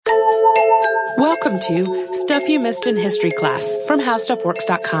Welcome to Stuff You Missed in History Class from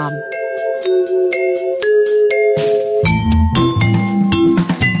HowStuffWorks.com.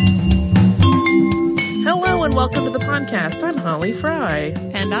 Hello and welcome to the podcast. I'm Holly Fry.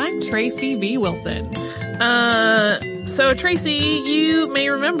 And I'm Tracy V. Wilson. So Tracy, you may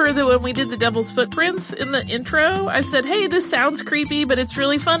remember that when we did the Devil's Footprints in the intro, I said, hey, this sounds creepy, but it's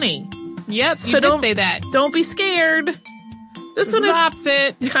really funny. Yep, you did say that. Don't be scared. This one is the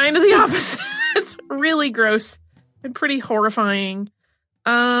opposite. Kind of the opposite. It's really gross and pretty horrifying.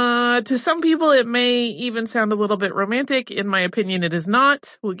 To some people, it may even sound a little bit romantic. In my opinion, it is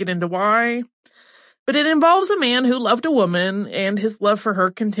not. We'll get into why. But it involves a man who loved a woman, and his love for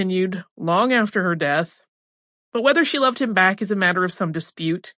her continued long after her death. But whether she loved him back is a matter of some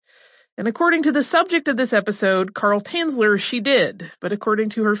dispute. And according to the subject of this episode, Carl Tanzler, she did. But according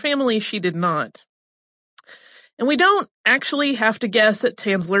to her family, she did not. And we don't actually have to guess at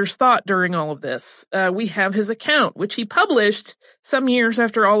Tanzler's thought during all of this. We have his account, which he published some years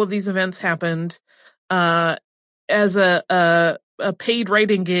after all of these events happened, as a paid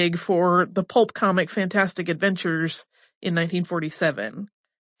writing gig for the pulp comic Fantastic Adventures in 1947.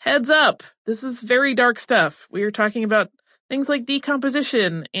 Heads up, this is very dark stuff. We are talking about things like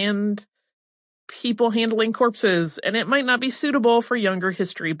decomposition and people handling corpses, and it might not be suitable for younger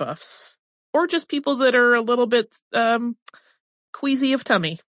history buffs. Or just people that are a little bit queasy of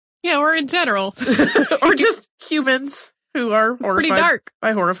tummy. Yeah, or in general. Or just humans who are horrified pretty dark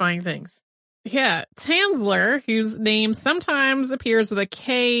by horrifying things. Yeah, Tanzler, whose name sometimes appears with a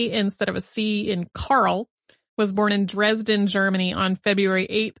K instead of a C in Karl, was born in Dresden, Germany on February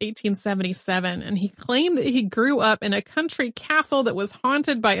 8, 1877, and he claimed that he grew up in a country castle that was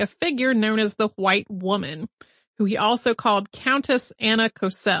haunted by a figure known as the White Woman, who he also called Countess Anna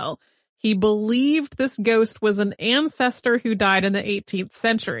Cosell. He believed this ghost was an ancestor who died in the 18th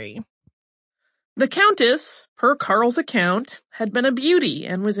century. The Countess, per Karl's account, had been a beauty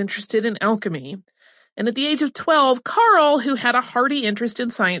and was interested in alchemy. And at the age of 12, Karl, who had a hearty interest in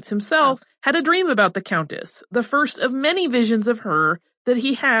science himself, had a dream about the Countess, the first of many visions of her that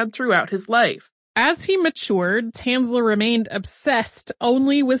he had throughout his life. As he matured, Tanzler remained obsessed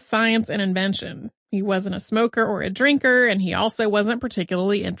only with science and invention. He wasn't a smoker or a drinker, and he also wasn't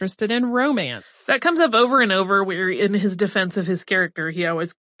particularly interested in romance. That comes up over and over where in his defense of his character, he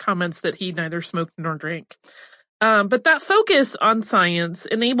always comments that he neither smoked nor drank. But that focus on science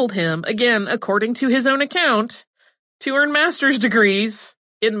enabled him, again, according to his own account, to earn master's degrees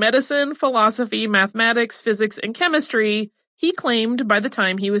in medicine, philosophy, mathematics, physics, and chemistry, he claimed by the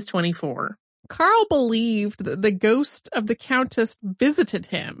time he was 24. Karl believed that the ghost of the Countess visited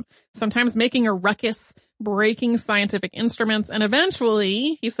him, sometimes making a ruckus, breaking scientific instruments, and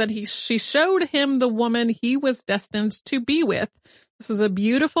eventually, he said she showed him the woman he was destined to be with. This was a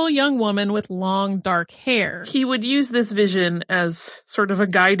beautiful young woman with long, dark hair. He would use this vision as sort of a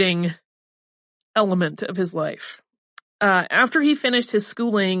guiding element of his life. After he finished his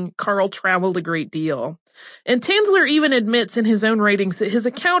schooling, Karl traveled a great deal. And Tanzler even admits in his own writings that his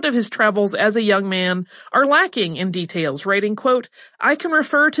account of his travels as a young man are lacking in details, writing, quote, I can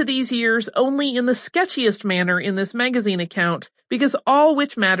refer to these years only in the sketchiest manner in this magazine account, because all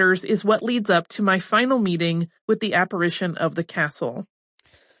which matters is what leads up to my final meeting with the apparition of the castle.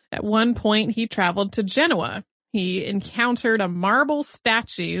 At one point, he traveled to Genoa. He encountered a marble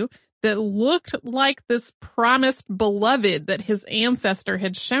statue that looked like this promised beloved that his ancestor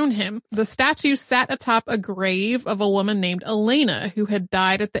had shown him. The statue sat atop a grave of a woman named Elena, who had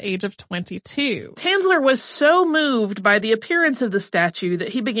died at the age of 22. Tanzler was so moved by the appearance of the statue that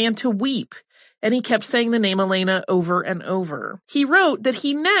he began to weep, and he kept saying the name Elena over and over. He wrote that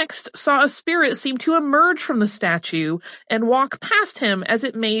he next saw a spirit seem to emerge from the statue and walk past him as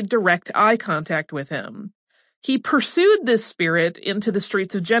it made direct eye contact with him. He pursued this spirit into the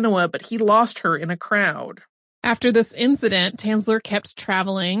streets of Genoa, but he lost her in a crowd. After this incident, Tanzler kept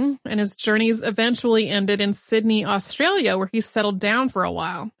traveling, and his journeys eventually ended in Sydney, Australia, where he settled down for a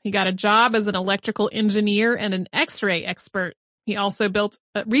while. He got a job as an electrical engineer and an X-ray expert. He also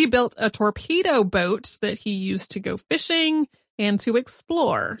rebuilt a torpedo boat that he used to go fishing and to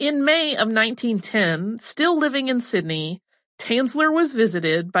explore. In May of 1910, still living in Sydney, Tanzler was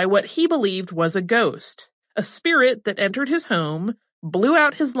visited by what he believed was a ghost. A spirit that entered his home, blew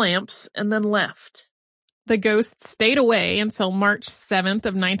out his lamps, and then left. The ghost stayed away until March 7th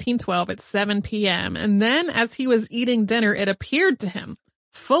of 1912 at 7 p.m. And then as he was eating dinner, it appeared to him,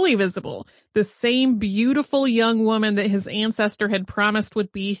 fully visible, the same beautiful young woman that his ancestor had promised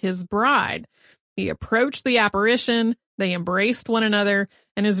would be his bride. He approached the apparition, they embraced one another,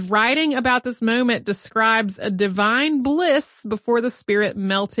 And his writing about this moment describes a divine bliss before the spirit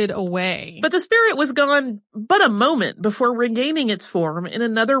melted away. But the spirit was gone but a moment before regaining its form in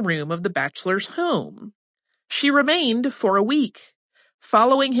another room of the bachelor's home. She remained for a week,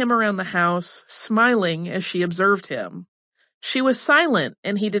 following him around the house, smiling as she observed him. She was silent,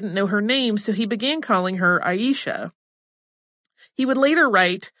 and he didn't know her name, so he began calling her Aisha. He would later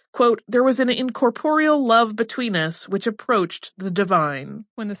write, quote, "There was an incorporeal love between us which approached the divine."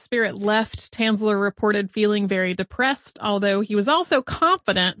 When the spirit left, Tanzler reported feeling very depressed, although he was also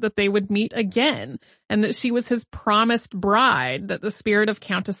confident that they would meet again and that she was his promised bride that the spirit of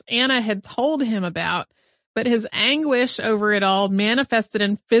Countess Anna had told him about. But his anguish over it all manifested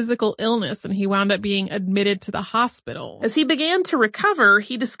in physical illness, and he wound up being admitted to the hospital. As he began to recover,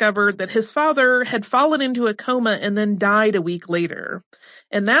 he discovered that his father had fallen into a coma and then died a week later.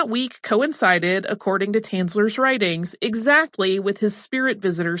 And that week coincided, according to Tanzler's writings, exactly with his spirit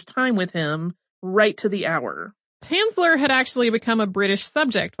visitor's time with him, right to the hour. Tanzler had actually become a British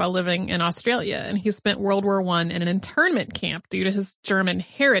subject while living in Australia, and he spent World War I in an internment camp due to his German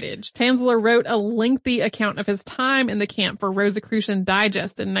heritage. Tanzler wrote a lengthy account of his time in the camp for Rosicrucian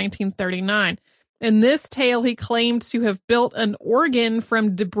Digest in 1939. In this tale, he claimed to have built an organ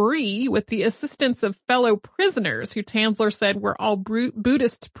from debris with the assistance of fellow prisoners, who Tanzler said were all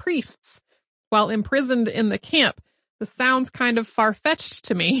Buddhist priests, while imprisoned in the camp. This sounds kind of far-fetched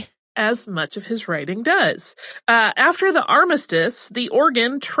to me. As much of his writing does. After the armistice, the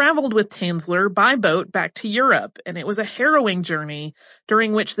organ traveled with Tanzler by boat back to Europe, and it was a harrowing journey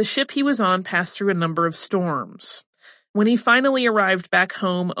during which the ship he was on passed through a number of storms. When he finally arrived back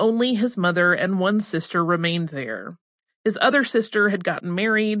home, only his mother and one sister remained there. His other sister had gotten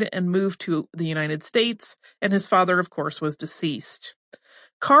married and moved to the United States, and his father, of course, was deceased.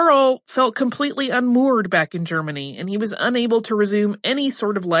 Karl felt completely unmoored back in Germany, and he was unable to resume any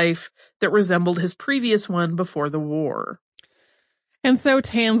sort of life that resembled his previous one before the war. And so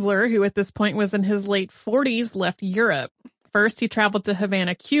Tanzler, who at this point was in his late 40s, left Europe. First, he traveled to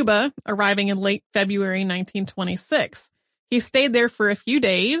Havana, Cuba, arriving in late February 1926. He stayed there for a few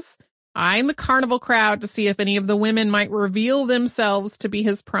days, eyeing the carnival crowd to see if any of the women might reveal themselves to be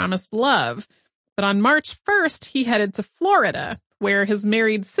his promised love. But on March 1st, he headed to Florida, where his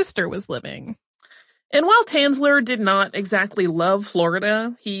married sister was living. And while Tanzler did not exactly love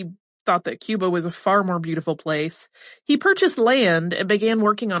Florida, he thought that Cuba was a far more beautiful place. He purchased land and began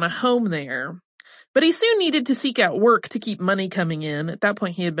working on a home there. But he soon needed to seek out work to keep money coming in. At that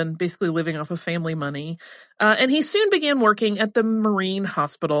point, he had been basically living off of family money. And he soon began working at the Marine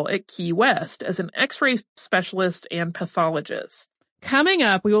Hospital at Key West as an X-ray specialist and pathologist. Coming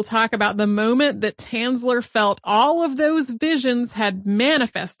up, we will talk about the moment that Tanzler felt all of those visions had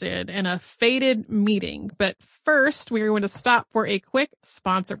manifested in a fated meeting. But first, we are going to stop for a quick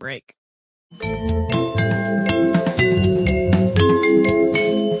sponsor break.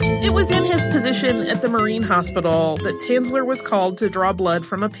 It was in his position at the Marine Hospital that Tanzler was called to draw blood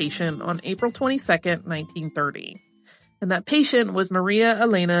from a patient on April 22nd, 1930. And that patient was Maria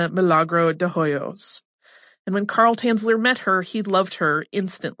Elena Milagro de Hoyos. And when Karl Tanzler met her, he loved her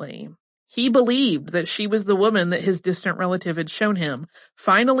instantly. He believed that she was the woman that his distant relative had shown him,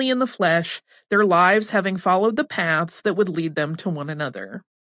 finally in the flesh, their lives having followed the paths that would lead them to one another.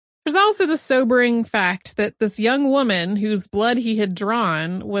 There's also the sobering fact that this young woman whose blood he had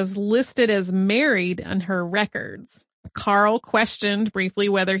drawn was listed as married on her records. Karl questioned briefly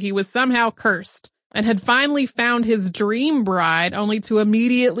whether he was somehow cursed, and had finally found his dream bride, only to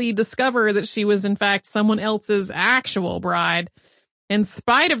immediately discover that she was in fact someone else's actual bride. In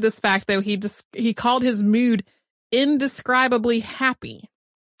spite of this fact, though, he called his mood indescribably happy.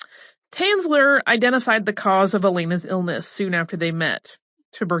 Tanzler identified the cause of Elena's illness soon after they met: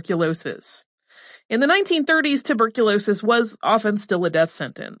 tuberculosis. In the 1930s, tuberculosis was often still a death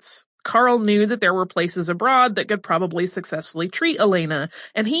sentence. Karl knew that there were places abroad that could probably successfully treat Elena,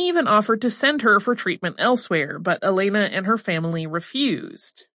 and he even offered to send her for treatment elsewhere, but Elena and her family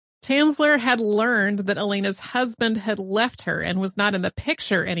refused. Tanzler had learned that Elena's husband had left her and was not in the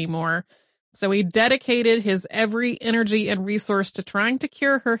picture anymore, so he dedicated his every energy and resource to trying to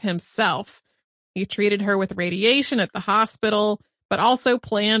cure her himself. He treated her with radiation at the hospital, but also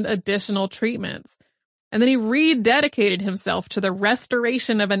planned additional treatments. And then he rededicated himself to the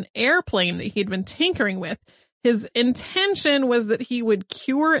restoration of an airplane that he'd been tinkering with. His intention was that he would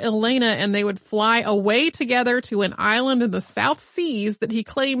cure Elena and they would fly away together to an island in the South Seas that he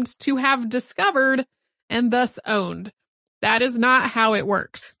claimed to have discovered and thus owned. That is not how it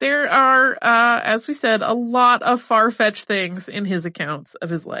works. There are, as we said, a lot of far-fetched things in his accounts of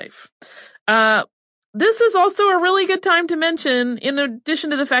his life. this is also a really good time to mention, in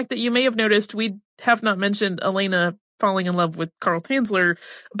addition to the fact that you may have noticed we have not mentioned Elena falling in love with Carl Tanzler,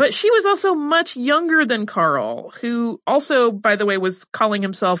 but she was also much younger than Carl, who also, by the way, was calling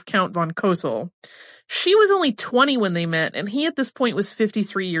himself Count von Cosel. She was only 20 when they met, and he at this point was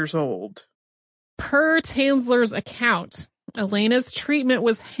 53 years old. Per Tanzler's account, Elena's treatment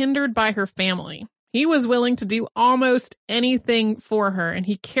was hindered by her family. He was willing to do almost anything for her, and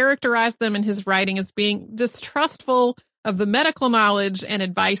he characterized them in his writing as being distrustful of the medical knowledge and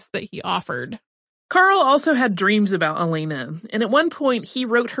advice that he offered. Carl also had dreams about Elena, and at one point he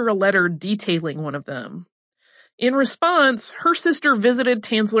wrote her a letter detailing one of them. In response, her sister visited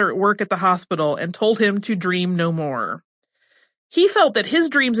Tanzler at work at the hospital and told him to dream no more. He felt that his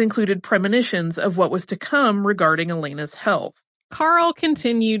dreams included premonitions of what was to come regarding Elena's health. Carl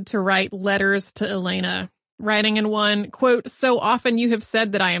continued to write letters to Elena, writing in one, quote, "So often you have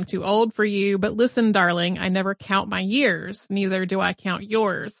said that I am too old for you, but listen, darling, I never count my years, neither do I count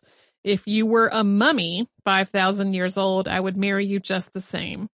yours. If you were a mummy, 5,000 years old, I would marry you just the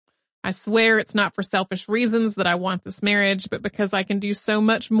same. I swear it's not for selfish reasons that I want this marriage, but because I can do so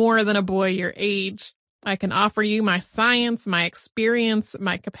much more than a boy your age. I can offer you my science, my experience,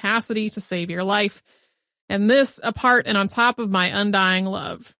 my capacity to save your life, and this apart and on top of my undying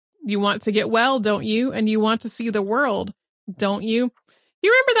love. You want to get well, don't you? And you want to see the world, don't you?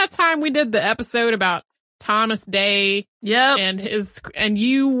 You remember that time we did the episode about Thomas Day? Yep. And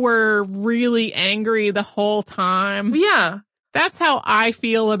you were really angry the whole time. Yeah. That's how I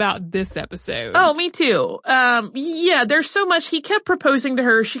feel about this episode. Oh, me too. Yeah, there's so much. He kept proposing to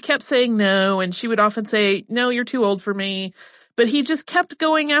her. She kept saying no, and she would often say, "No, you're too old for me." But he just kept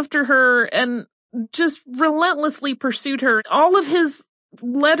going after her and just relentlessly pursued her. All of his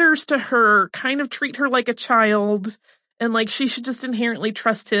letters to her kind of treat her like a child, and like she should just inherently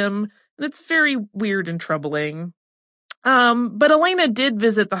trust him. And it's very weird and troubling. But Elena did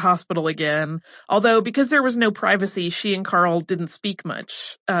visit the hospital again, although because there was no privacy, she and Carl didn't speak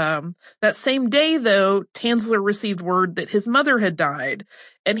much. That same day, though, Tanzler received word that his mother had died,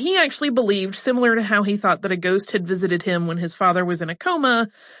 and he actually believed, similar to how he thought that a ghost had visited him when his father was in a coma,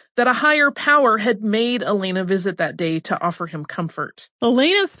 that a higher power had made Elena visit that day to offer him comfort.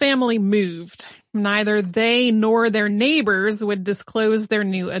 Elena's family moved. Neither they nor their neighbors would disclose their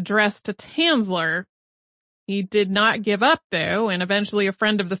new address to Tanzler. He did not give up, though, and eventually a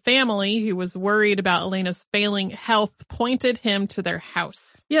friend of the family who was worried about Elena's failing health pointed him to their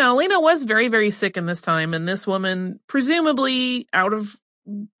house. Yeah, Elena was very, very sick in this time, and this woman, presumably out of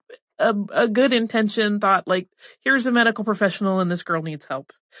a good intention, thought, like, here's a medical professional and this girl needs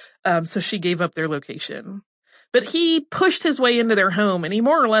help. So she gave up their location. But he pushed his way into their home, and he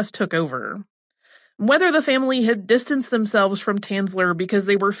more or less took over. Whether the family had distanced themselves from Tanzler because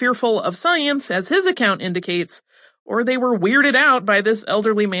they were fearful of science, as his account indicates, or they were weirded out by this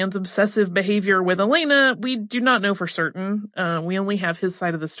elderly man's obsessive behavior with Elena, we do not know for certain. We only have his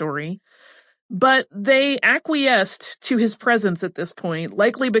side of the story. But they acquiesced to his presence at this point,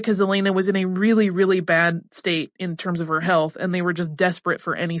 likely because Elena was in a really, really bad state in terms of her health, and they were just desperate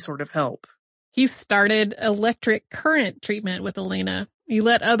for any sort of help. He started electric current treatment with Elena. He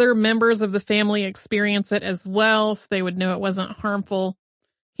let other members of the family experience it as well, so they would know it wasn't harmful.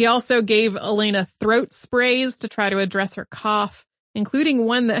 He also gave Elena throat sprays to try to address her cough, including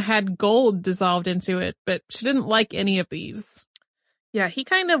one that had gold dissolved into it, but she didn't like any of these. Yeah, he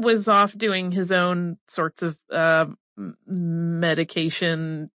kind of was off doing his own sorts of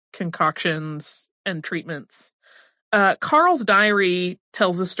medication concoctions and treatments. Carl's diary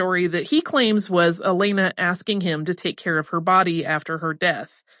tells a story that he claims was Elena asking him to take care of her body after her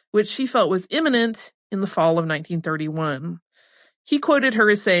death, which she felt was imminent in the fall of 1931. He quoted her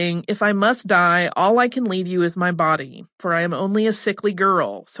as saying, "If I must die, all I can leave you is my body, for I am only a sickly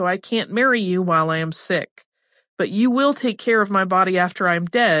girl, so I can't marry you while I am sick. But you will take care of my body after I'm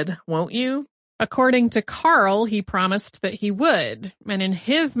dead, won't you?" According to Carl, he promised that he would, and in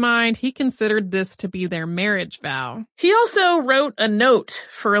his mind, he considered this to be their marriage vow. He also wrote a note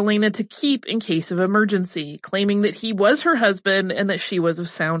for Elena to keep in case of emergency, claiming that he was her husband and that she was of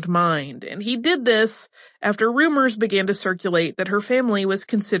sound mind. And he did this after rumors began to circulate that her family was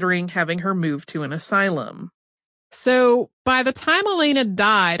considering having her moved to an asylum. So, by the time Elena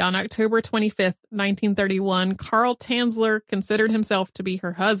died on October 25th, 1931, Carl Tanzler considered himself to be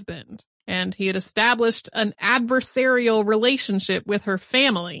her husband, and he had established an adversarial relationship with her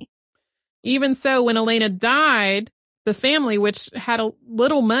family. Even so, when Elena died, the family, which had a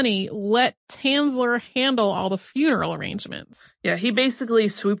little money, let Tanzler handle all the funeral arrangements. Yeah, he basically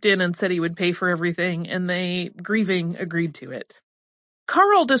swooped in and said he would pay for everything, and they, grieving, agreed to it.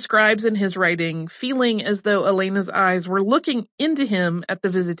 Carl describes in his writing feeling as though Elena's eyes were looking into him at the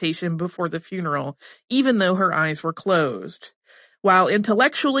visitation before the funeral, even though her eyes were closed. While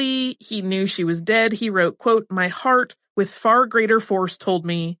intellectually he knew she was dead, he wrote, quote, "My heart with far greater force told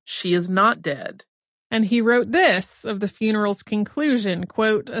me she is not dead." And he wrote this of the funeral's conclusion,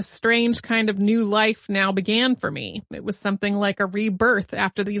 quote, "A strange kind of new life now began for me. It was something like a rebirth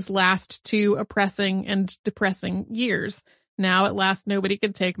after these last 2 oppressing and depressing years. Now at last nobody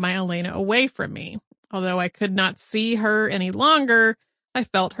could take my Elena away from me. Although I could not see her any longer, I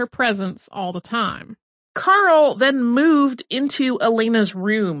felt her presence all the time." Carl then moved into Elena's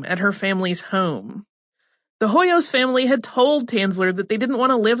room at her family's home. The Hoyos family had told Tanzler that they didn't want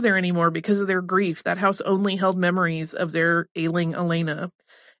to live there anymore because of their grief. That house only held memories of their ailing Elena.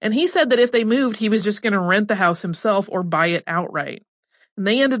 And he said that if they moved, he was just going to rent the house himself or buy it outright. And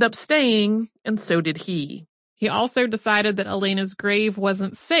they ended up staying, and so did he. He also decided that Elena's grave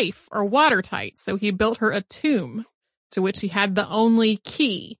wasn't safe or watertight, so he built her a tomb, to which he had the only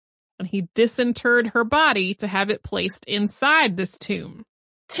key, and he disinterred her body to have it placed inside this tomb.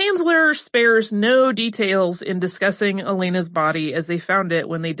 Tanzler spares no details in discussing Elena's body as they found it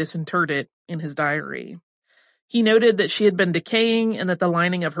when they disinterred it in his diary. He noted that she had been decaying and that the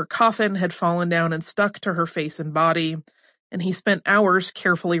lining of her coffin had fallen down and stuck to her face and body, and he spent hours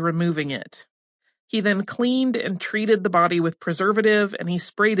carefully removing it. He then cleaned and treated the body with preservative, and he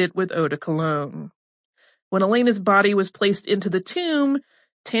sprayed it with eau de cologne. When Elena's body was placed into the tomb,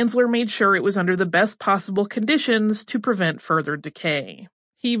 Tanzler made sure it was under the best possible conditions to prevent further decay.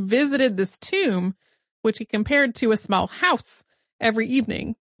 He visited this tomb, which he compared to a small house, every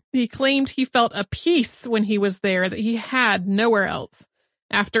evening. He claimed he felt a peace when he was there that he had nowhere else.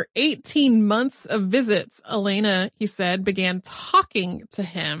 After 18 months of visits, Elena, he said, began talking to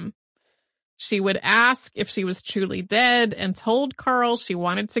him. She would ask if she was truly dead and told Carl she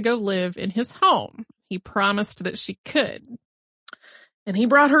wanted to go live in his home. He promised that she could. And he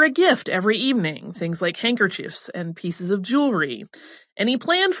brought her a gift every evening, things like handkerchiefs and pieces of jewelry. And he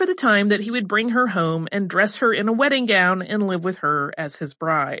planned for the time that he would bring her home and dress her in a wedding gown and live with her as his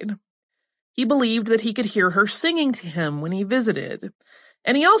bride. He believed that he could hear her singing to him when he visited.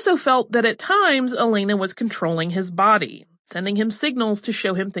 And he also felt that at times Elena was controlling his body, sending him signals to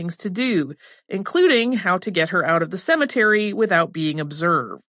show him things to do, including how to get her out of the cemetery without being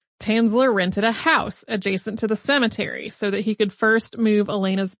observed. Tanzler rented a house adjacent to the cemetery so that he could first move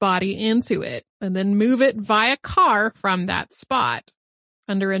Elena's body into it and then move it via car from that spot.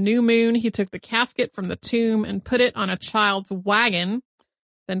 Under a new moon, he took the casket from the tomb and put it on a child's wagon,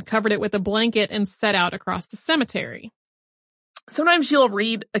 then covered it with a blanket and set out across the cemetery. Sometimes you'll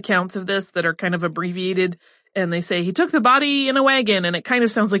read accounts of this that are kind of abbreviated, and they say he took the body in a wagon, and it kind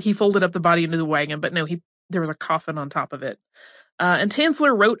of sounds like he folded up the body into the wagon, but no, there was a coffin on top of it. And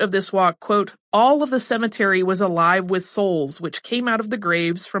Tanzler wrote of this walk, quote, "All of the cemetery was alive with souls which came out of the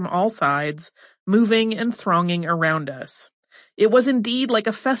graves from all sides, moving and thronging around us. It was indeed like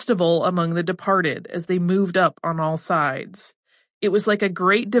a festival among the departed as they moved up on all sides. It was like a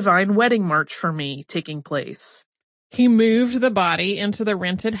great divine wedding march for me taking place." He moved the body into the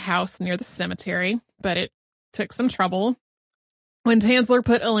rented house near the cemetery, but it took some trouble. When Tanzler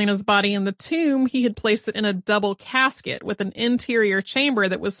put Elena's body in the tomb, he had placed it in a double casket with an interior chamber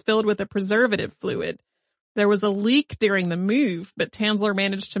that was filled with a preservative fluid. There was a leak during the move, but Tanzler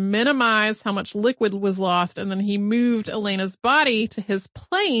managed to minimize how much liquid was lost, and then he moved Elena's body to his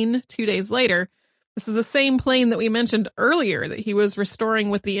plane 2 days later. This is the same plane that we mentioned earlier that he was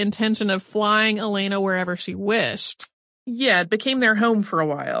restoring with the intention of flying Elena wherever she wished. Yeah, it became their home for a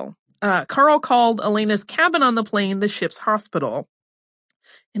while. Carl called Elena's cabin on the plane the ship's hospital,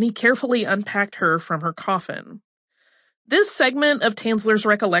 and he carefully unpacked her from her coffin. This segment of Tanzler's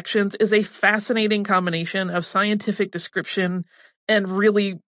recollections is a fascinating combination of scientific description and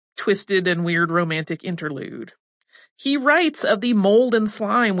really twisted and weird romantic interlude. He writes of the mold and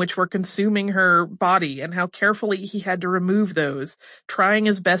slime which were consuming her body and how carefully he had to remove those, trying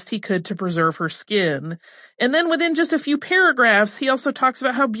as best he could to preserve her skin. And then within just a few paragraphs, he also talks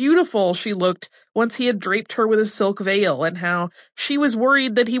about how beautiful she looked once he had draped her with a silk veil and how she was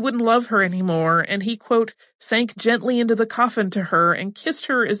worried that he wouldn't love her anymore. And he, quote, sank gently into the coffin to her and kissed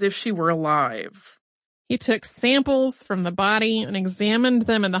her as if she were alive. He took samples from the body and examined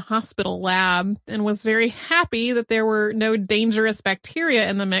them in the hospital lab and was very happy that there were no dangerous bacteria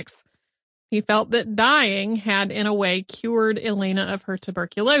in the mix. He felt that dying had, in a way, cured Elena of her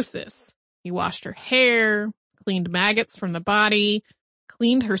tuberculosis. He washed her hair, cleaned maggots from the body,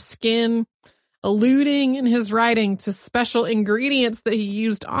 cleaned her skin, alluding in his writing to special ingredients that he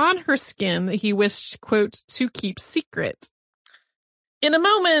used on her skin that he wished, quote, to keep secret. In a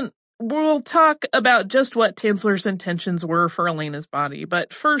moment, we'll talk about just what Tanzler's intentions were for Elena's body,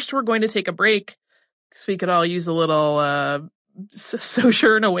 but first we're going to take a break, because we could all use a little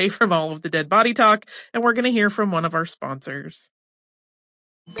sojourn away from all of the dead body talk, and we're going to hear from one of our sponsors.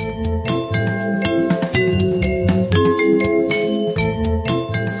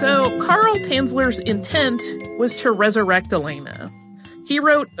 So, Carl Tanzler's intent was to resurrect Elena. He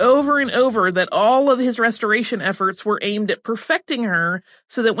wrote over and over that all of his restoration efforts were aimed at perfecting her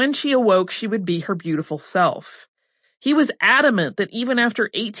so that when she awoke, she would be her beautiful self. He was adamant that even after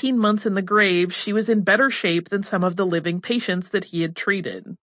 18 months in the grave, she was in better shape than some of the living patients that he had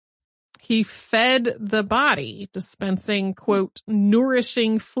treated. He fed the body, dispensing, quote,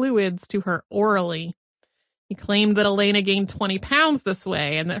 nourishing fluids to her orally. He claimed that Elena gained 20 pounds this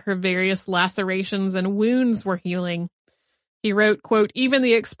way and that her various lacerations and wounds were healing. He wrote, quote, even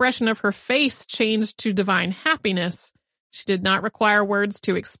the expression of her face changed to divine happiness. She did not require words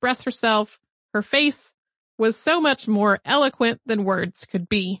to express herself. Her face was so much more eloquent than words could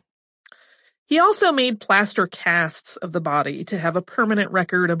be. He also made plaster casts of the body to have a permanent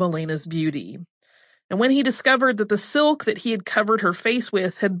record of Elena's beauty. And when he discovered that the silk that he had covered her face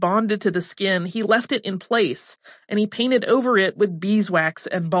with had bonded to the skin, he left it in place, and he painted over it with beeswax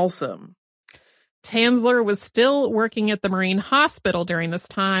and balsam. Tanzler was still working at the Marine Hospital during this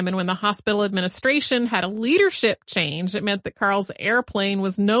time, and when the hospital administration had a leadership change, it meant that Carl's airplane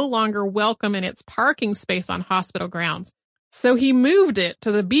was no longer welcome in its parking space on hospital grounds. So he moved it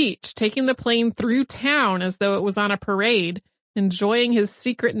to the beach, taking the plane through town as though it was on a parade, enjoying his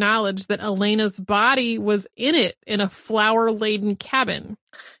secret knowledge that Elena's body was in it in a flower-laden cabin.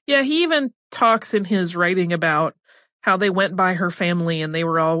 Yeah, he even talks in his writing about how they went by her family and they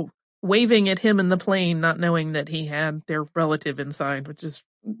were all waving at him in the plane, not knowing that he had their relative inside, which is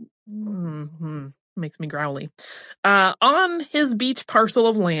makes me growly. On his beach parcel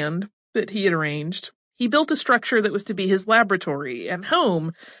of land that he had arranged, he built a structure that was to be his laboratory and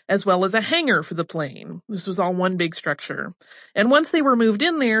home, as well as a hangar for the plane. This was all one big structure. And once they were moved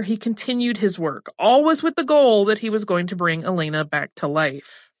in there, he continued his work, always with the goal that he was going to bring Elena back to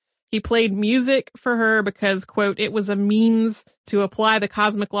life. He played music for her because, quote, it was a means to apply the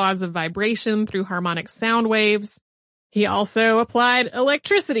cosmic laws of vibration through harmonic sound waves. He also applied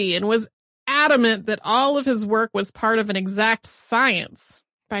electricity and was adamant that all of his work was part of an exact science.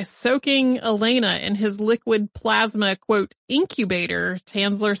 By soaking Elena in his liquid plasma, quote, incubator,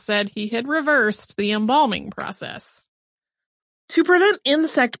 Tanzler said he had reversed the embalming process. To prevent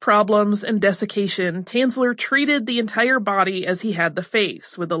insect problems and desiccation, Tanzler treated the entire body as he had the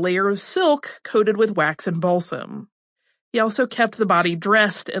face, with a layer of silk coated with wax and balsam. He also kept the body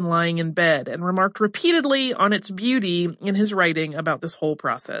dressed and lying in bed, and remarked repeatedly on its beauty in his writing about this whole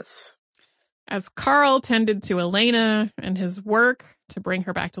process. As Carl tended to Elena and his work to bring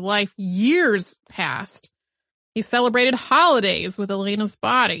her back to life, years passed. He celebrated holidays with Elena's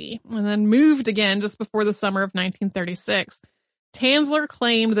body, and then moved again just before the summer of 1936. Tanzler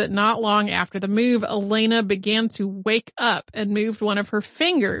claimed that not long after the move, Elena began to wake up and moved one of her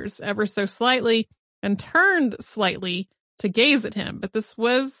fingers ever so slightly and turned slightly to gaze at him. But this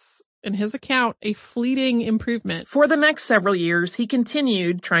was, in his account, a fleeting improvement. For the next several years, he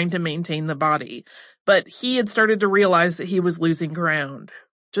continued trying to maintain the body, but he had started to realize that he was losing ground.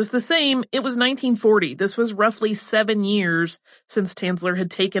 Just the same, it was 1940. This was roughly 7 years since Tanzler had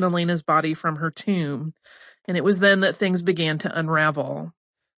taken Elena's body from her tomb. And it was then that things began to unravel.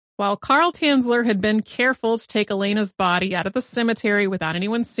 While Carl Tanzler had been careful to take Elena's body out of the cemetery without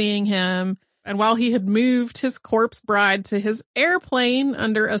anyone seeing him, and while he had moved his corpse bride to his airplane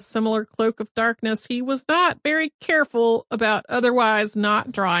under a similar cloak of darkness, he was not very careful about otherwise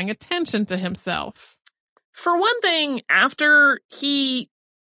not drawing attention to himself. For one thing, after he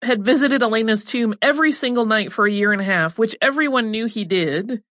had visited Elena's tomb every single night for a year and a half, which everyone knew he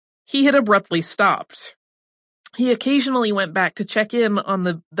did, he had abruptly stopped. He occasionally went back to check in on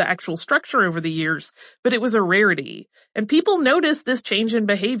the actual structure over the years, but it was a rarity, and people noticed this change in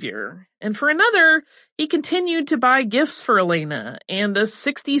behavior. And for another, he continued to buy gifts for Elena, and a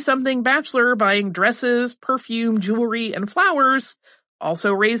 60-something bachelor buying dresses, perfume, jewelry, and flowers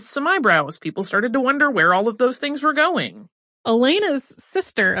also raised some eyebrows. People started to wonder where all of those things were going. Elena's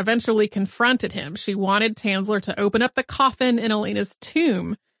sister eventually confronted him. She wanted Tanzler to open up the coffin in Elena's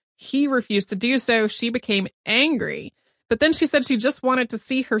tomb. He refused to do so. She became angry. But then she said she just wanted to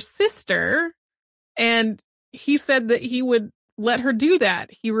see her sister, and he said that he would let her do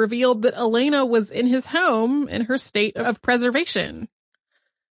that. He revealed that Elena was in his home in her state of preservation.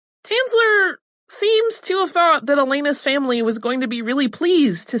 Tanzler seems to have thought that Elena's family was going to be really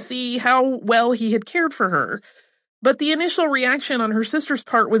pleased to see how well he had cared for her. But the initial reaction on her sister's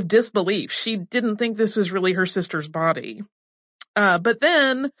part was disbelief. She didn't think this was really her sister's body. But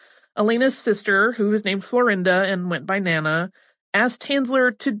then Elena's sister, who was named Florinda and went by Nana, asked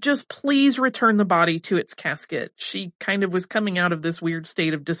Tanzler to just please return the body to its casket. She kind of was coming out of this weird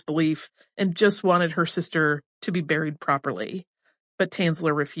state of disbelief and just wanted her sister to be buried properly. But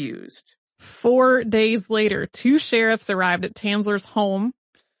Tanzler refused. 4 days later, 2 sheriffs arrived at Tanzler's home.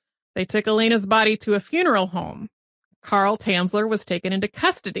 They took Elena's body to a funeral home. Carl Tanzler was taken into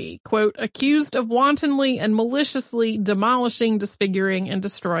custody, quote, accused of wantonly and maliciously demolishing, disfiguring, and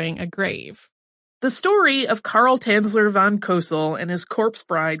destroying a grave. The story of Carl Tanzler von Cosel and his corpse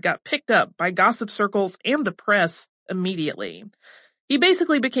bride got picked up by gossip circles and the press immediately. He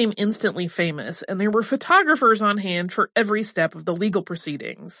basically became instantly famous, and there were photographers on hand for every step of the legal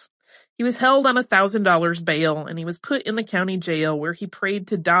proceedings. He was held on $1,000 bail, and he was put in the county jail where he prayed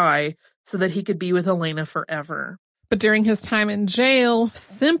to die so that he could be with Elena forever. But during his time in jail,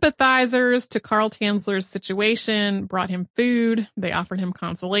 sympathizers to Carl Tanzler's situation brought him food. They offered him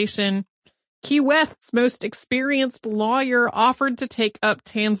consolation. Key West's most experienced lawyer offered to take up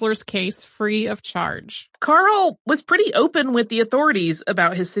Tanzler's case free of charge. Carl was pretty open with the authorities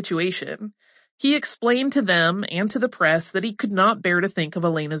about his situation. He explained to them and to the press that he could not bear to think of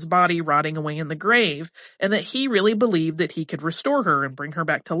Elena's body rotting away in the grave, and that he really believed that he could restore her and bring her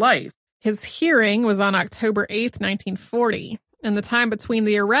back to life. His hearing was on October 8th, 1940. In the time between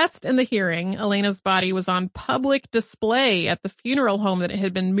the arrest and the hearing, Elena's body was on public display at the funeral home that it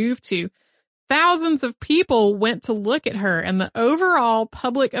had been moved to. Thousands of people went to look at her, and the overall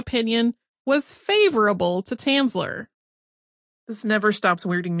public opinion was favorable to Tanzler. This never stops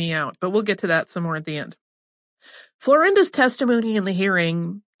weirding me out, but we'll get to that some more at the end. Florinda's testimony in the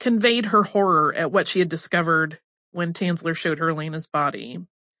hearing conveyed her horror at what she had discovered when Tanzler showed her Elena's body.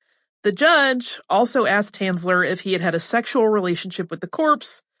 The judge also asked Tanzler if he had had a sexual relationship with the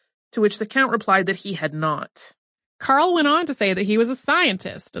corpse, to which the count replied that he had not. Carl went on to say that he was a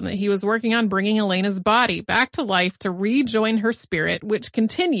scientist and that he was working on bringing Elena's body back to life to rejoin her spirit, which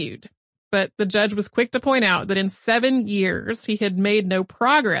continued. But the judge was quick to point out that in 7 years, he had made no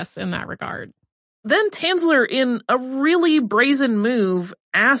progress in that regard. Then Tanzler, in a really brazen move,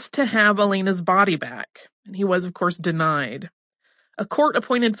 asked to have Elena's body back, and he was, of course, denied. A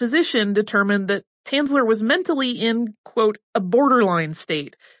court-appointed physician determined that Tanzler was mentally in, quote, a borderline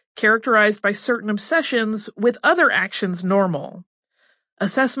state, characterized by certain obsessions with other actions normal.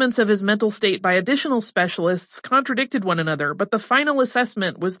 Assessments of his mental state by additional specialists contradicted one another, but the final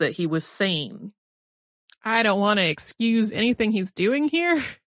assessment was that he was sane. I don't want to excuse anything he's doing here,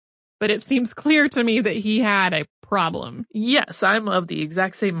 but it seems clear to me that he had a problem. Yes, I'm of the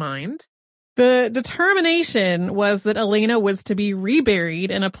exact same mind. The determination was that Elena was to be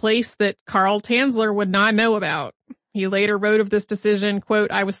reburied in a place that Carl Tanzler would not know about. He later wrote of this decision,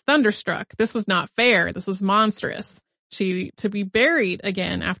 quote, I was thunderstruck. This was not fair. This was monstrous. She to be buried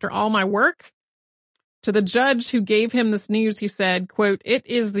again after all my work? To the judge who gave him this news, he said, quote, it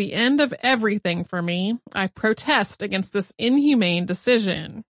is the end of everything for me. I protest against this inhumane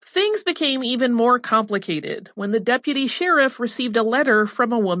decision. Things became even more complicated when the deputy sheriff received a letter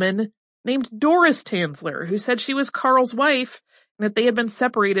from a woman named Doris Tanzler, who said she was Carl's wife and that they had been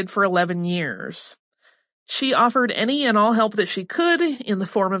separated for 11 years. She offered any and all help that she could in the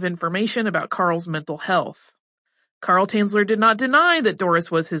form of information about Carl's mental health. Carl Tanzler did not deny that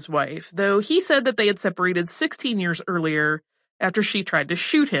Doris was his wife, though he said that they had separated 16 years earlier after she tried to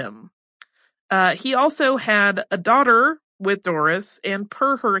shoot him. He also had a daughter with Doris, and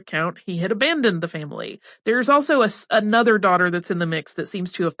per her account, he had abandoned the family. There's also another daughter that's in the mix that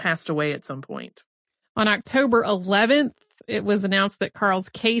seems to have passed away at some point. On October 11th, it was announced that Carl's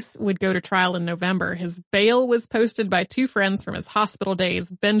case would go to trial in November. His bail was posted by 2 friends from his hospital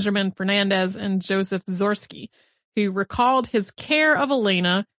days, Benjamin Fernandez and Joseph Zorski, who recalled his care of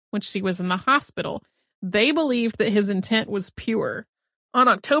Elena when she was in the hospital. They believed that his intent was pure. On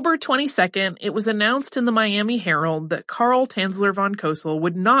October 22nd, it was announced in the Miami Herald that Carl Tanzler von Cosel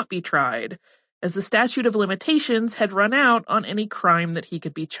would not be tried, as the statute of limitations had run out on any crime that he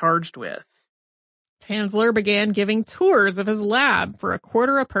could be charged with. Tanzler began giving tours of his lab for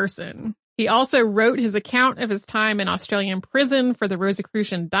 $0.25 a person. He also wrote his account of his time in Australian prison for the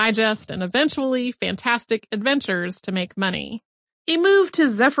Rosicrucian Digest and eventually Fantastic Adventures to make money. He moved to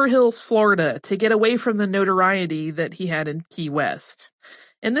Zephyr Hills, Florida, to get away from the notoriety that he had in Key West.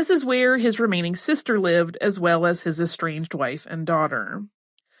 And this is where his remaining sister lived, as well as his estranged wife and daughter.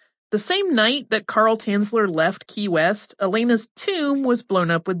 The same night that Carl Tanzler left Key West, Elena's tomb was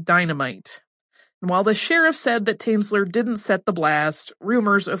blown up with dynamite. And while the sheriff said that Tanzler didn't set the blast,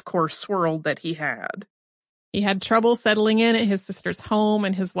 rumors, of course, swirled that he had. He had trouble settling in at his sister's home,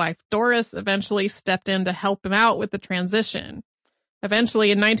 and his wife Doris eventually stepped in to help him out with the transition. Eventually,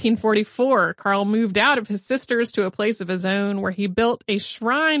 in 1944, Carl moved out of his sister's to a place of his own where he built a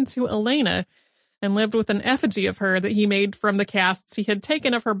shrine to Elena and lived with an effigy of her that he made from the casts he had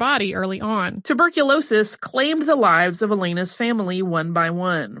taken of her body early on. Tuberculosis claimed the lives of Elena's family one by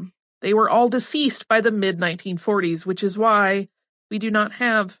one. They were all deceased by the mid-1940s, which is why we do not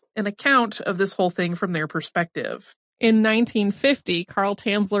have an account of this whole thing from their perspective. In 1950, Carl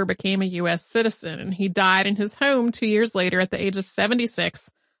Tanzler became a U.S. citizen, and he died in his home 2 years later at the age of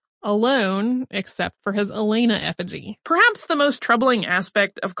 76, alone except for his Elena effigy. Perhaps the most troubling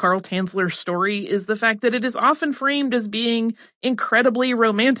aspect of Carl Tanzler's story is the fact that it is often framed as being incredibly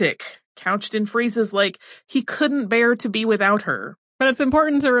romantic, couched in phrases like, he couldn't bear to be without her. But it's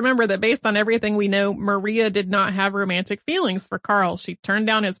important to remember that based on everything we know, Maria did not have romantic feelings for Carl. She turned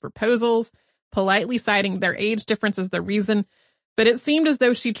down his proposals, politely citing their age difference as the reason, but it seemed as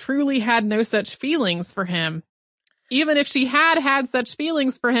though she truly had no such feelings for him. Even if she had such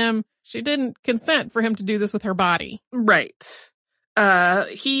feelings for him, she didn't consent for him to do this with her body. Right.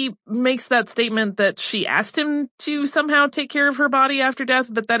 He makes that statement that she asked him to somehow take care of her body after death,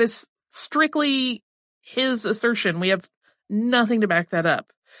 but that is strictly his assertion. We have nothing to back that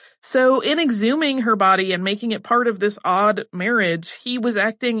up. So in exhuming her body and making it part of this odd marriage, he was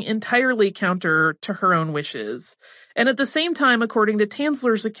acting entirely counter to her own wishes. And at the same time, according to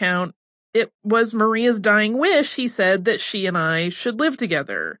Tanzler's account, it was Maria's dying wish, he said, that she and I should live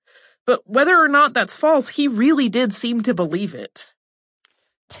together. But whether or not that's false, he really did seem to believe it.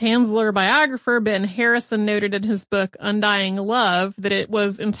 Tanzler biographer Ben Harrison noted in his book Undying Love that it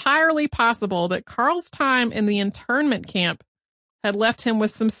was entirely possible that Carl's time in the internment camp had left him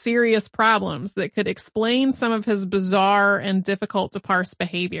with some serious problems that could explain some of his bizarre and difficult to parse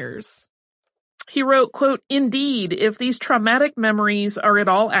behaviors. He wrote, quote, "Indeed, if these traumatic memories are at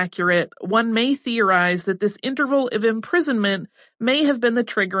all accurate, one may theorize that this interval of imprisonment may have been the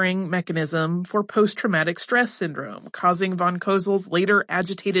triggering mechanism for post-traumatic stress syndrome, causing von Kozel's later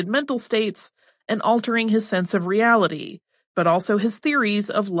agitated mental states and altering his sense of reality, but also his theories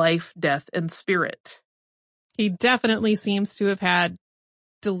of life, death, and spirit." He definitely seems to have had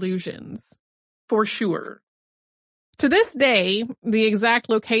delusions. For sure. To this day, the exact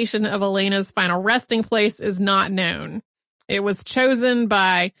location of Elena's final resting place is not known. It was chosen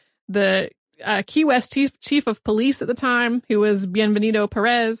by the Key West chief of police at the time, who was Bienvenido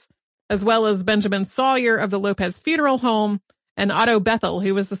Perez, as well as Benjamin Sawyer of the Lopez Funeral Home, and Otto Bethel,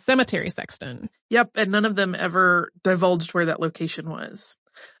 who was the cemetery sexton. Yep, and none of them ever divulged where that location was.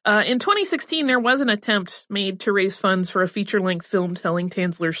 In 2016, there was an attempt made to raise funds for a feature-length film telling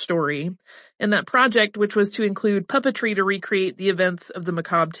Tanzler's story. And that project, which was to include puppetry to recreate the events of the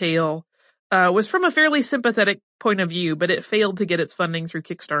macabre tale, was from a fairly sympathetic point of view, but it failed to get its funding through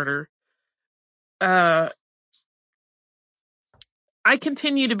Kickstarter. I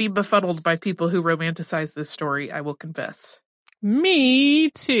continue to be befuddled by people who romanticize this story, I will confess. Me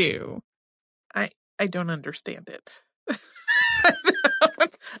too. I don't understand it.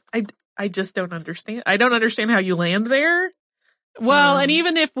 I just don't understand. I don't understand how you land there. Well, and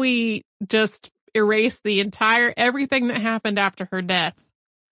even if we just erase everything that happened after her death,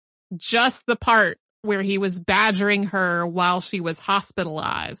 just the part where he was badgering her while she was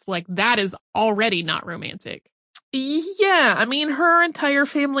hospitalized, like that is already not romantic. Yeah, I mean, her entire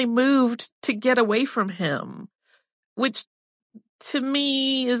family moved to get away from him, which to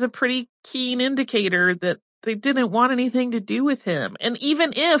me is a pretty keen indicator that they didn't want anything to do with him. And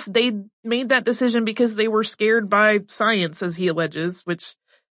even if they made that decision because they were scared by science, as he alleges, which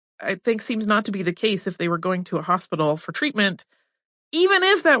I think seems not to be the case if they were going to a hospital for treatment, even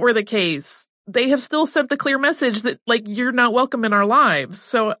if that were the case, they have still sent the clear message that, like, you're not welcome in our lives.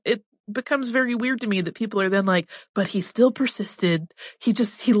 So it becomes very weird to me that people are then like, but he still persisted.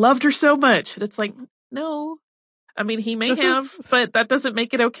 He loved her so much. And it's like, no. I mean, he may have, but that doesn't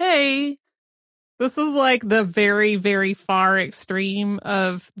make it okay. This is like the very, very far extreme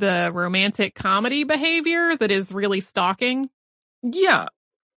of the romantic comedy behavior that is really stalking. Yeah.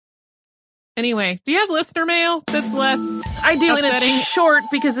 Anyway, do you have listener mail that's less I do, upsetting? And it's short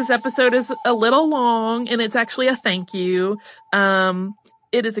because this episode is a little long, and it's actually a thank you.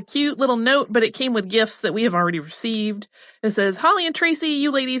 It is a cute little note, but it came with gifts that we have already received. It says, "Holly and Tracy, you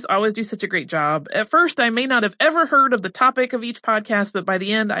ladies always do such a great job. At first, I may not have ever heard of the topic of each podcast, but by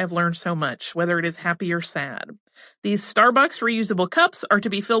the end, I have learned so much, whether it is happy or sad. These Starbucks reusable cups are to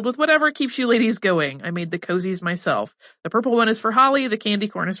be filled with whatever keeps you ladies going. I made the cozies myself. The purple one is for Holly. The candy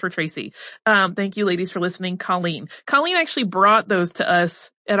corn is for Tracy. Thank you ladies for listening. Colleen actually brought those to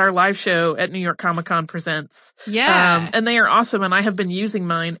us at our live show at New York Comic Con Presents. Yeah. And they are awesome. And I have been using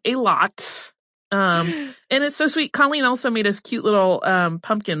mine a lot. And it's so sweet. Colleen also made us cute little,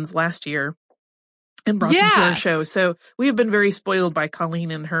 pumpkins last year and brought them to our show. So we have been very spoiled by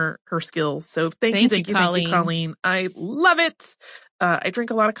Colleen and her skills. So thank you, Colleen. I love it. I drink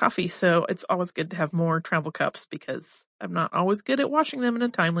a lot of coffee, so it's always good to have more travel cups because I'm not always good at washing them in a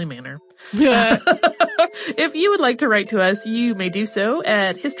timely manner. If you would like to write to us, you may do so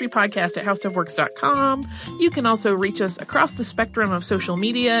at historypodcast@howstuffworks.com. You can also reach us across the spectrum of social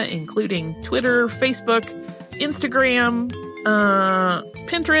media, including Twitter, Facebook, Instagram,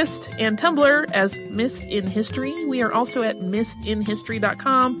 Pinterest, and Tumblr as Missed in History. We are also at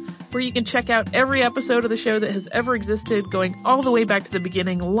missedinhistory.com, where you can check out every episode of the show that has ever existed, going all the way back to the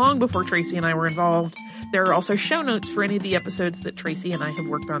beginning, long before Tracy and I were involved. There are also show notes for any of the episodes that Tracy and I have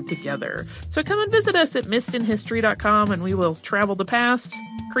worked on together. So come and visit us at missedinhistory.com, and we will travel the past,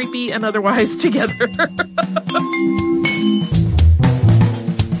 creepy and otherwise, together.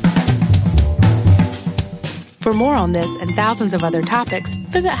 For more on this and thousands of other topics,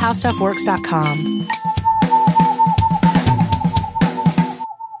 visit howstuffworks.com.